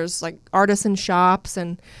waterfront where there's like artisan shops,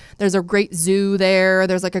 and there's a great zoo there.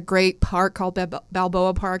 There's like a great park called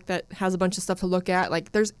Balboa Park that has a bunch of stuff to look at.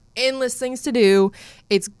 Like, there's endless things to do.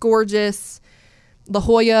 It's gorgeous. La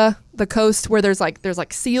Jolla, the coast where there's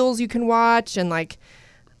like seals you can watch, and like,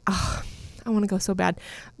 I want to go so bad.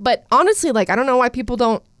 But honestly, like, I don't know why people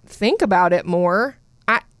don't think about it more.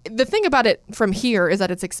 The thing about it from here is that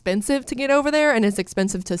it's expensive to get over there and it's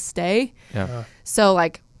expensive to stay. Yeah. So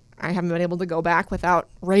like, I haven't been able to go back without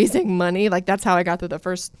raising money. Like, that's how I got through the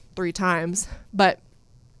first 3 times. But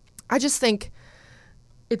I just think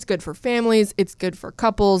it's good for families. It's good for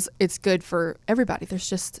couples. It's good for everybody.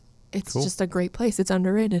 It's Cool. just a great place. It's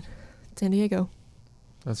underrated. San Diego.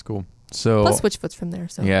 That's cool. So Plus Switchfoot's from there.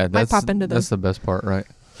 So yeah, might pop into that's them. the best part, right?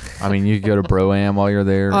 I mean, you could go to Bro-Am while you're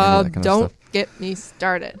there. That kind of Don't stuff. get me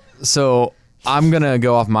started. So I'm gonna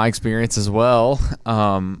go off my experience as well.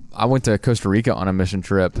 I went to Costa Rica on a mission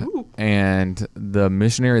trip, and the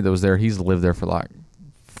missionary that was there, he's lived there for like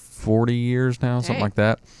 40 years now, something Dang. like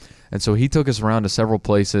that. And so he took us around to several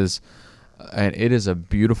places, and it is a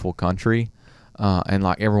beautiful country. And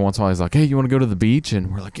like every once in a while, he's like, "Hey, you want to go to the beach?"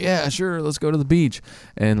 And we're like, "Yeah, sure, let's go to the beach."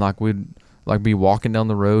 And like we'd like be walking down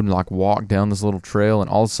the road and like walk down this little trail, and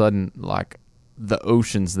all of a sudden like the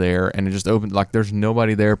ocean's there, and it just opened. Like there's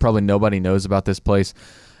nobody there. Probably nobody knows about this place.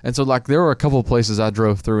 And so like there were a couple of places I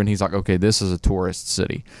drove through, and he's like, "Okay, this is a tourist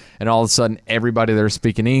city." And all of a sudden, everybody there is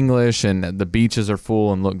speaking English, and the beaches are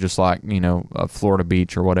full and look just like a Florida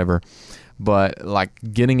beach or whatever. But like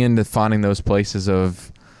getting into finding those places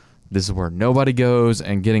of this is where nobody goes,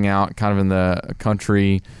 and getting out kind of in the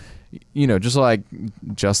country, just like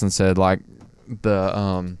Justin said, like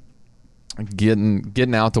the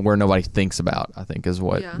getting out to where nobody thinks about, I think is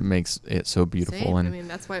what Yeah. makes it so beautiful. Same. And I mean,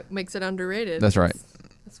 that's what makes it underrated. That's right.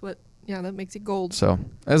 That's what. Yeah, that makes it gold. so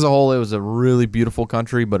as a whole, it was a really beautiful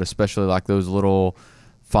country, but especially like those little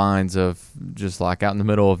finds of just like out in the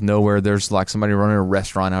middle of nowhere, there's like somebody running a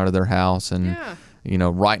restaurant out of their house, and Yeah.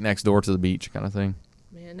 right next door to the beach kind of thing.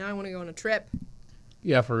 Man, now I want to go on a trip.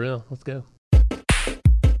 Yeah, for real. Let's go.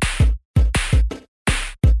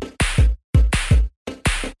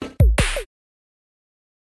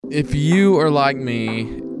 If you are like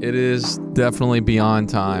me, it is definitely beyond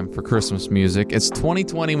time for Christmas music. It's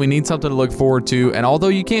 2020. We need something to look forward to. And although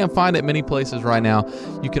you can't find it many places right now,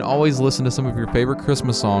 you can always listen to some of your favorite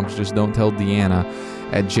Christmas songs. Just don't tell Deanna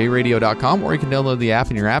at jradio.com, or you can download the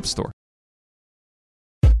app in your app store.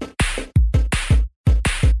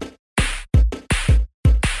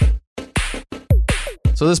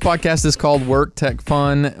 So this podcast is called Work Tech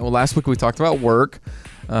Fun. Well, last week we talked about work.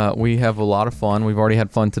 We have a lot of fun. We've already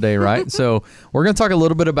had fun today, right? So we're going to talk a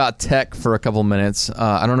little bit about tech for a couple minutes.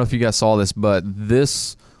 I don't know if you guys saw this, but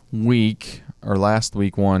this week, or last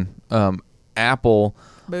week Apple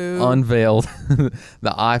Boo. unveiled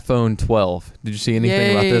the iPhone 12. Did you see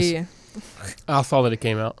anything about this? Yay. I saw that it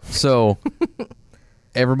came out. So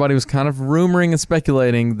everybody was kind of rumoring and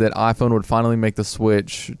speculating that iPhone would finally make the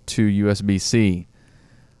switch to USB-C.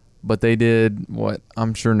 But they did what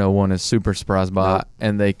I'm sure no one is super surprised by, Nope.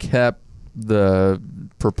 and they kept the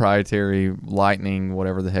proprietary Lightning,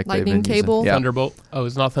 whatever the heck Lightning they've been cable? using. Yeah. Thunderbolt. Oh,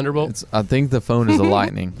 it's not Thunderbolt? I think the phone is a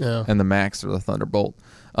Lightning, Yeah. and the Macs are the Thunderbolt.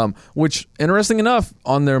 Which, interesting enough,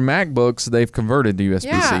 on their MacBooks, they've converted to USB-C.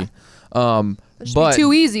 Yeah. That should But be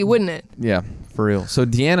too easy, wouldn't it? yeah, for real. So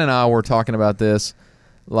Deanna and I were talking about this.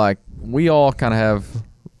 Like, we all kind of have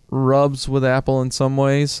rubs with Apple in some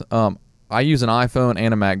ways. I use an iPhone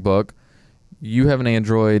and a MacBook. You have an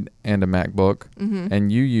Android and a MacBook, and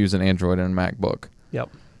you use an Android and a MacBook.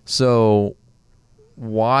 Yep. So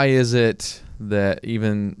why is it that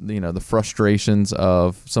even, the frustrations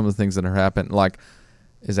of some of the things that are happening, like,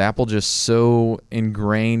 is Apple just so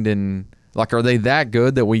ingrained in, like, are they that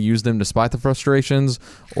good that we use them despite the frustrations,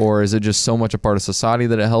 or is it just so much a part of society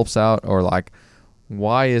that it helps out, or like,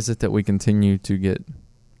 why is it that we continue to get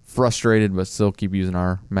frustrated but still keep using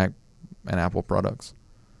our Mac and Apple products?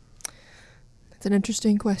 That's an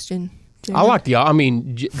interesting question. I like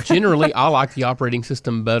generally, I like the operating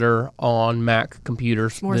system better on Mac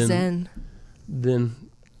computers more zen. than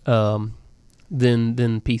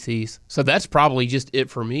PCs. So that's probably just it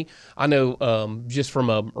for me. I know just from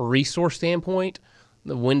a resource standpoint,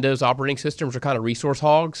 the Windows operating systems are kind of resource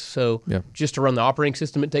hogs. So Yeah. just to run the operating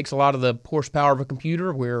system, it takes a lot of the horsepower of a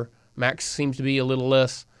computer, where Mac seems to be a little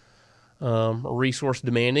less resource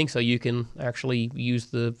demanding. So you can actually use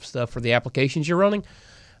the stuff for the applications you're running.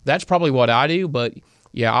 That's probably what I do. But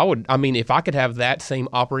yeah, if I could have that same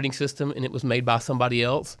operating system and it was made by somebody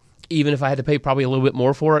else, even if I had to pay probably a little bit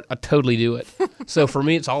more for it, I'd totally do it. So for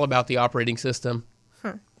me, it's all about the operating system.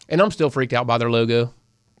 And I'm still freaked out by their logo.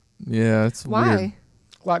 Yeah, it's Why? weird.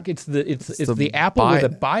 Like it's the the apple with a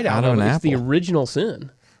bite bite out out of of an it. It's the apple. original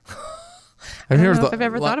sin. I don't know if I've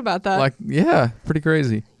ever thought about that. Like, yeah, pretty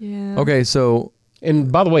crazy. Yeah. Okay, so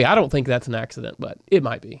And by the way, I don't think that's an accident, but it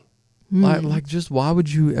might be. Like, just why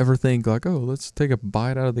would you ever think like, oh, let's take a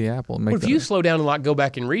bite out of the apple and make Well, if that? you slow down and like go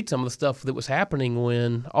back and read some of the stuff that was happening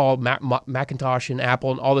when all Macintosh and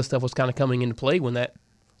Apple and all this stuff was kind of coming into play when that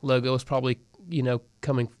logo was probably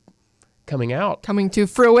coming out, Coming to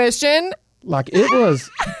fruition. like it was.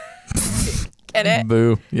 Get it?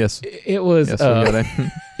 Boo. Yes. It was. Yes, we get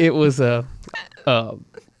it. It was.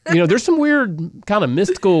 There's some weird kind of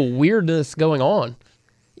mystical weirdness going on.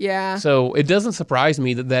 Yeah. So it doesn't surprise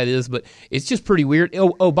me that is, but it's just pretty weird.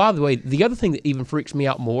 Oh, by the way, the other thing that even freaks me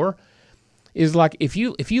out more is like if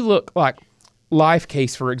you look like Life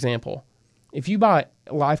Case, for example, if you buy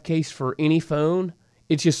a Life Case for any phone,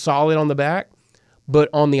 it's just solid on the back, but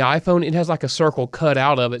on the iPhone, it has like a circle cut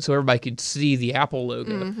out of it so everybody could see the Apple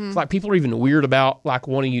logo. It's like people are even weird about like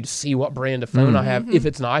wanting you to see what brand of phone I have if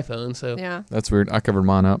it's an iPhone. So Yeah. That's weird. I covered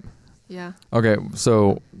mine up. Yeah. Okay,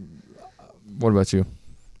 so what about you?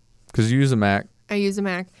 Because you use a Mac. I use a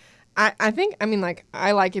Mac. I think,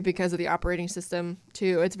 I like it because of the operating system,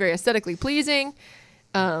 too. It's very aesthetically pleasing.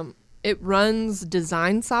 It runs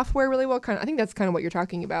design software really well. I think that's kind of what you're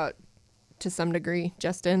talking about to some degree,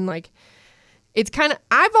 Justin. Like, it's kind of,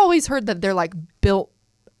 I've always heard that they're, like, built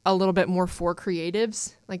a little bit more for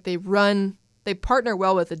creatives. Like, they partner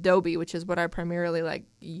well with Adobe, which is what I primarily, like,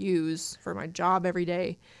 use for my job every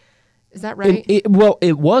day. Is that right? it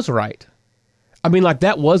was right. I mean, like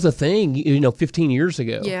that was a thing, 15 years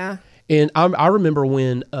ago. Yeah. And I remember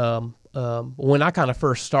when I kind of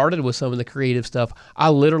first started with some of the creative stuff, I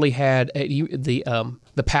literally had the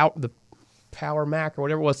Power Mac or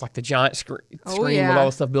whatever it was, like the giant screen with all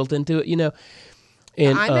the stuff built into it,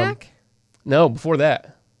 And iMac? No, before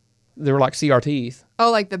that, they were like CRTs. Oh,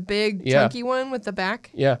 like the big Yeah. chunky one with the back?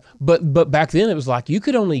 Yeah, but back then it was like you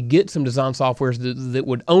could only get some design softwares that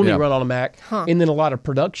would only run on a Mac, and then a lot of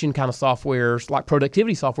production kind of softwares, like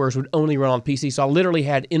productivity softwares, would only run on PC. So I literally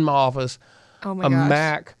had in my office Oh my a gosh.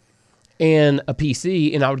 Mac and a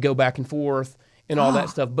PC, and I would go back and forth and all that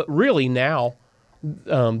stuff. But really now,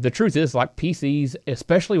 the truth is, like PCs,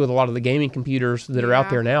 especially with a lot of the gaming computers that are out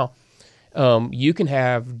there now, you can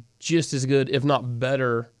have just as good, if not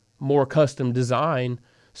better, more custom design.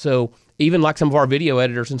 So even like some of our video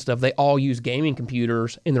editors and stuff, they all use gaming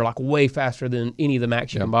computers, and they're like way faster than any of the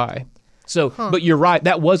Macs you can buy. So, but you're right,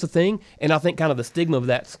 that was a thing, and I think kind of the stigma of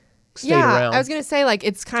that stayed around. I was gonna say like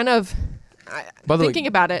it's kind of By the way, thinking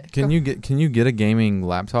about it. Can you get a gaming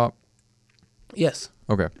laptop? Yes.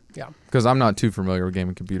 Okay. Yeah. Because I'm not too familiar with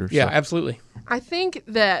gaming computers. Yeah, so. absolutely. I think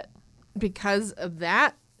that because of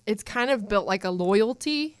that, it's kind of built like a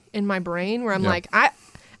loyalty in my brain where I'm like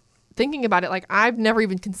thinking about it, like I've never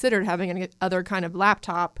even considered having any other kind of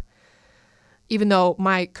laptop, even though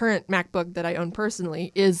my current MacBook that I own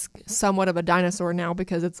personally is somewhat of a dinosaur now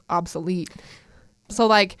because it's obsolete. So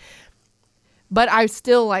like, but I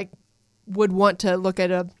still like would want to look at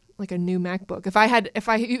a new MacBook.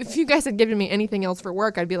 If you guys had given me anything else for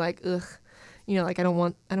work, I'd be like, ugh, like I don't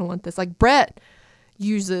want this. Like Brett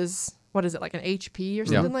uses, what is it, like an HP or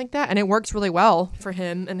something like that, and it works really well for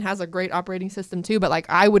him and has a great operating system too. But like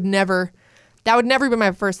that would never be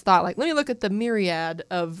my first thought. Like, let me look at the myriad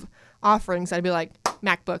of offerings. I'd be like,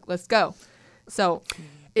 MacBook, let's go. So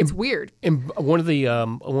it's weird. And one of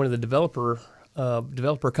the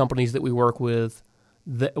developer companies that we work with,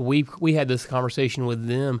 we had this conversation with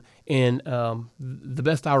them, and the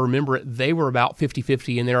best I remember it, they were about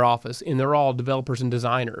 50-50 in their office, and they're all developers and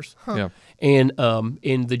designers. Yeah. And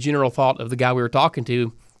in the general thought of the guy we were talking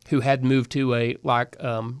to, who had moved to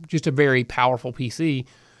just a very powerful PC,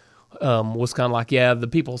 was kind of like, yeah, the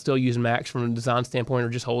people still using Macs from a design standpoint are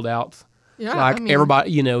just holdouts. Yeah, like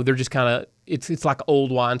everybody, they're just kind of it's like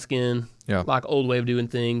old wineskin, Yeah. like old way of doing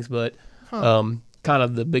things, but kind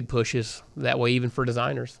of the big push is that way even for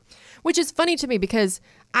designers. Which is funny to me because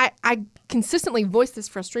I consistently voice this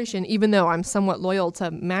frustration, even though I'm somewhat loyal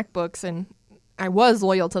to MacBooks and I was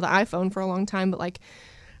loyal to the iPhone for a long time. But like,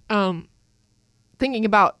 thinking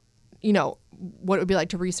about, what it would be like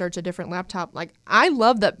to research a different laptop. Like, I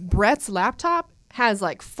love that Brett's laptop has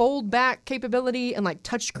like fold back capability and like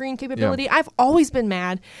touchscreen capability. Yeah. I've always been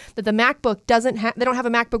mad that the MacBook they don't have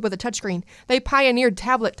a MacBook with a touchscreen. They pioneered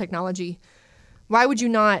tablet technology. Why would you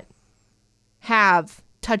not have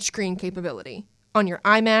touchscreen capability on your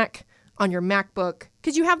iMac, on your MacBook?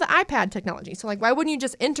 Because you have the iPad technology. So like, why wouldn't you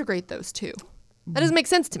just integrate those two? That doesn't make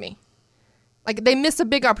sense to me. Like, they miss a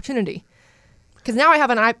big opportunity. Because now I have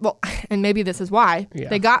and maybe this is why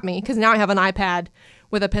they got me, because now I have an iPad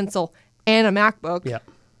with a pencil and a MacBook. Yeah.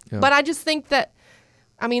 But I just think that,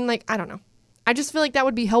 I don't know. I just feel like that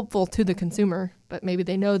would be helpful to the consumer, but maybe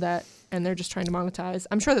they know that and they're just trying to monetize.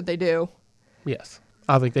 I'm sure that they do. Yes,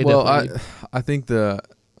 I think they Well, definitely. I think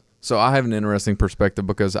so I have an interesting perspective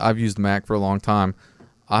because I've used Mac for a long time.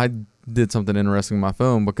 I did something interesting with my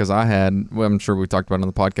phone because I'm sure we talked about it on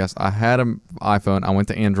the podcast. I had an iPhone. I went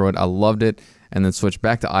to Android. I loved it, and then switched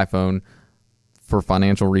back to iPhone for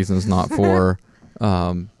financial reasons, not for,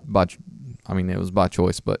 it was by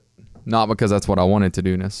choice, but not because that's what I wanted to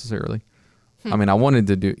do necessarily. I mean, I wanted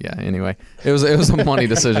to do, anyway, it was a money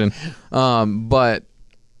decision. But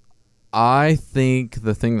I think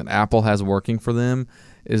the thing that Apple has working for them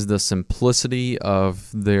is the simplicity of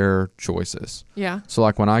their choices. Yeah. So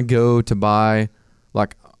like when I go to buy,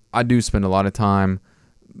 like I do spend a lot of time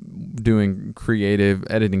doing creative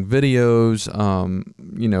editing videos,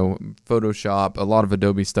 Photoshop, a lot of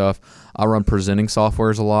Adobe stuff. I run presenting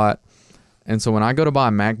softwares a lot. And so when I go to buy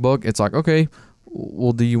a MacBook, it's like, okay,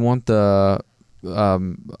 well, do you want the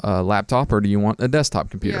laptop or do you want a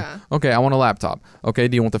desktop computer? Yeah. Okay, I want a laptop. Okay,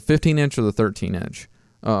 do you want the 15-inch or the 13-inch?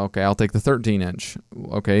 Okay, I'll take the 13-inch.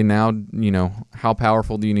 Okay, now, how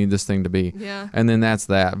powerful do you need this thing to be? Yeah. And then that's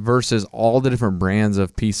that. Versus all the different brands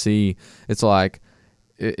of PC, it's like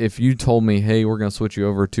if you told me, hey, we're going to switch you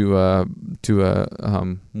over to a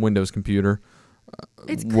Windows computer,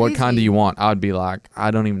 It's what kind do crazy. you want? I would be like,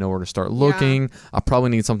 I don't even know where to start looking. I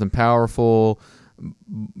probably need something powerful.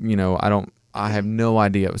 I have no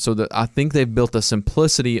idea. So I think they've built a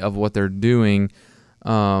simplicity of what they're doing,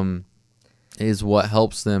 is what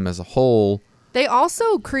helps them as a whole. They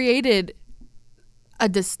also created a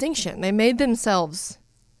distinction. They made themselves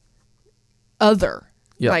other.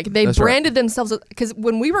 Yeah, like they that's right. branded themselves, because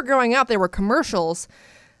when we were growing up, there were commercials.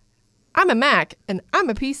 I'm a Mac and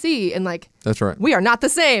I'm a PC, and like That's right. we are not the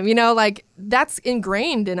same. Like that's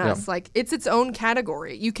ingrained in us. Yeah. Like it's its own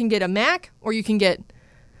category. You can get a Mac or you can get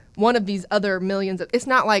one of these other millions. It's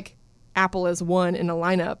not like Apple is one in a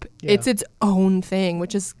lineup. Yeah. It's its own thing,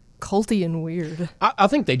 which is culty and weird. I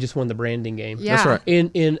think they just won the branding game. Yeah. That's right.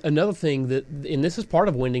 And another thing and this is part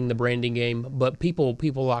of winning the branding game, but people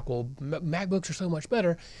like, well, MacBooks are so much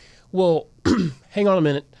better. Well, hang on a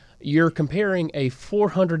minute. You're comparing a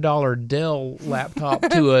 $400 Dell laptop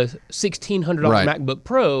to a $1,600 Right. MacBook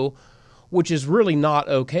Pro, which is really not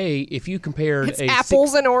okay if you compared It's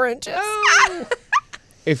apples and oranges.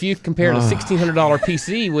 If you compared a $1,600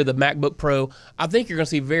 PC with a MacBook Pro, I think you're going to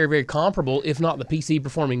see very, very comparable, if not the PC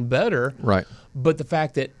performing better. Right. But the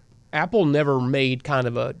fact that Apple never made kind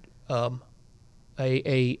of a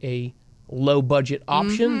low budget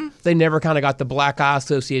option, they never kind of got the black eye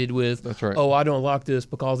associated with. That's right. Oh, I don't like this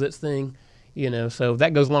because it's thing, So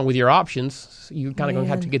that goes along with your options. You're kind of going to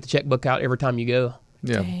have to get the checkbook out every time you go.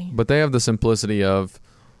 Yeah. Dang. But they have the simplicity of,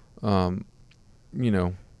 when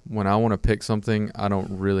I want to pick something, I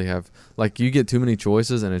don't really have, like, you get too many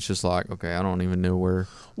choices and it's just like, okay, I don't even know where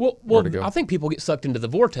Well, to go. I think people get sucked into the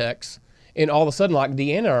vortex, and all of a sudden, like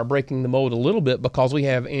Deanna are breaking the mold a little bit because we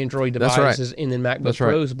have Android That's right. devices and then MacBook That's right.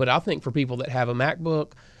 Pros. But I think for people that have a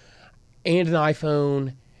MacBook and an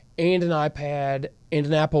iPhone and an iPad and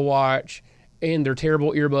an Apple Watch and their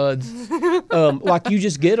terrible earbuds, like you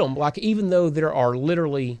just get them. Like even though there are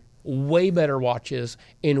literally way better watches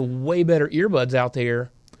and way better earbuds out there,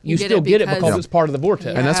 you get still it get it because- because it's part of the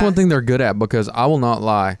vortex. And that's Yeah. one thing they're good at, because I will not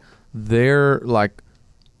lie. They're like,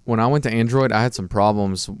 when I went to Android, I had some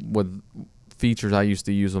problems with features I used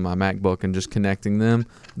to use on my MacBook and just connecting them.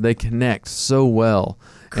 They connect so well.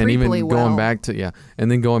 And even Creepily going well. back to, and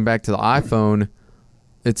then going back to the iPhone,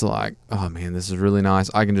 it's like, oh man, this is really nice.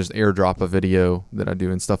 I can just airdrop a video that I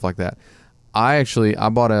do and stuff like that. I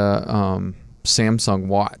bought a Samsung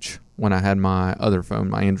watch when I had my other phone,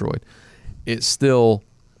 my Android. It still,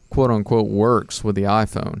 quote unquote, works with the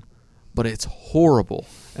iPhone, but it's horrible.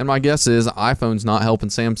 And my guess is iPhone's not helping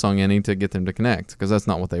Samsung any to get them to connect, because that's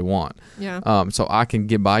not what they want. Yeah. So I can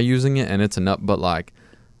get by using it and it's enough, but like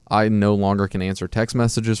I no longer can answer text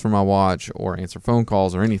messages from my watch or answer phone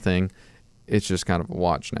calls or anything. It's just kind of a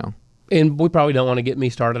watch now. And we probably don't want to get me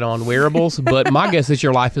started on wearables, but my guess is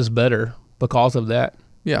your life is better because of that.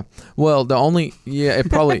 Yeah. Well, it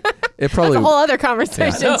probably That's a whole other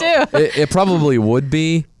conversation too. it probably would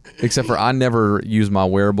be, except for I never use my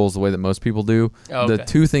wearables the way that most people do. Oh, The okay.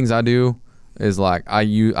 two things I do is like I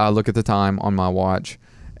look at the time on my watch,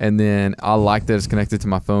 and then I like that it's connected to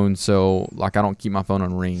my phone, so like I don't keep my phone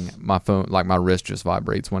on ring. My phone, like my wrist just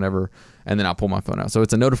vibrates whenever, and then I pull my phone out. So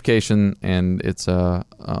it's a notification and it's a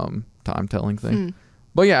time telling thing.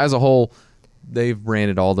 But yeah, as a whole, they've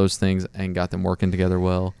branded all those things and got them working together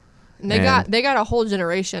well. And they got a whole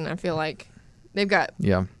generation. I feel like they've got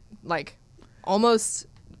Yeah. like almost,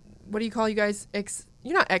 what do you call you guys?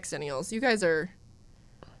 You're not Xennials. You guys are.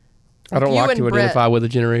 I don't you like and to Brett. identify with a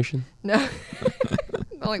generation. No.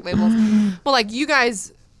 I like labels. Well, like you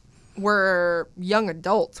guys were young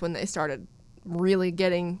adults when they started really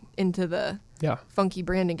getting into the Yeah. funky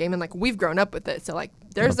branding game, and like we've grown up with it. So like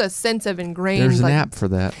there's a sense of ingrained. There's an like, app for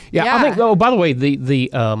that. Yeah, I Yeah. think. Oh, by the way,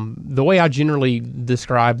 the way I generally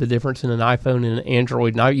describe the difference in an iPhone and an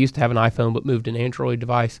Android, and I used to have an iPhone but moved to an Android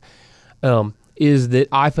device, is that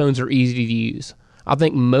iPhones are easy to use. I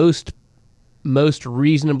think most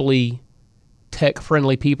reasonably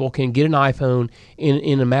tech-friendly people can get an iPhone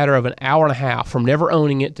in a matter of an hour and a half, from never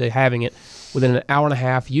owning it to having it. Within an hour and a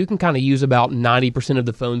half, you can kind of use about 90% of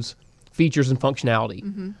the phone's features and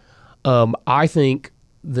functionality. I think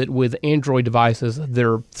that with Android devices,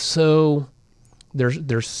 they're so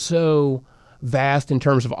vast in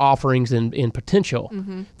terms of offerings and potential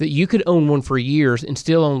that you could own one for years and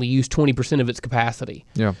still only use 20% of its capacity.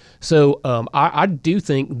 Yeah. So I do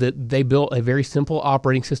think that they built a very simple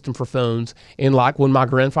operating system for phones. And like when my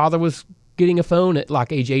grandfather was getting a phone at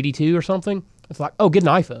like age 82 or something, it's like, oh, get an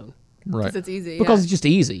iPhone. Right. because it's easy. Because yeah. it's just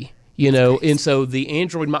easy, you know. And so the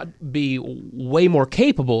Android might be way more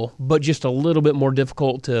capable, but just a little bit more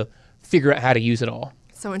difficult to figure out how to use it all.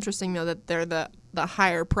 So interesting though that they're the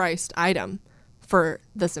higher priced item for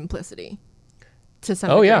the simplicity. To some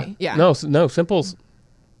Oh degree. yeah, no, Simple's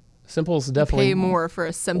definitely Pay more for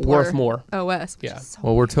a simpler worth more. OS. which Yeah. is so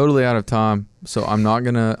Well, we're totally out of time, so I'm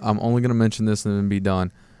only gonna mention this and then be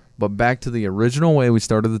done. But back to the original way we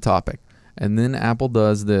started the topic. And then Apple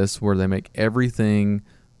does this where they make everything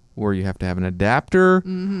where you have to have an adapter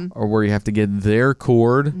or where you have to get their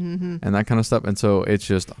cord and that kind of stuff. And so it's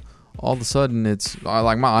just all of a sudden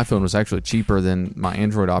like my iPhone was actually cheaper than my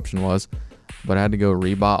Android option was, but I had to go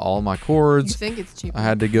rebuy all my You cords. think it's cheaper? I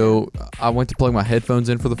had to go. I went to plug my headphones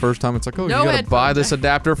in for the first time. It's like, oh, No you got to buy headphone this jack.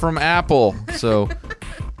 adapter from Apple. So,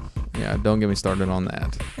 yeah, don't get me started on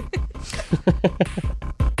that.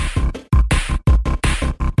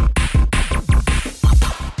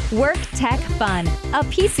 Work Tech Fun, a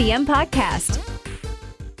PCM podcast.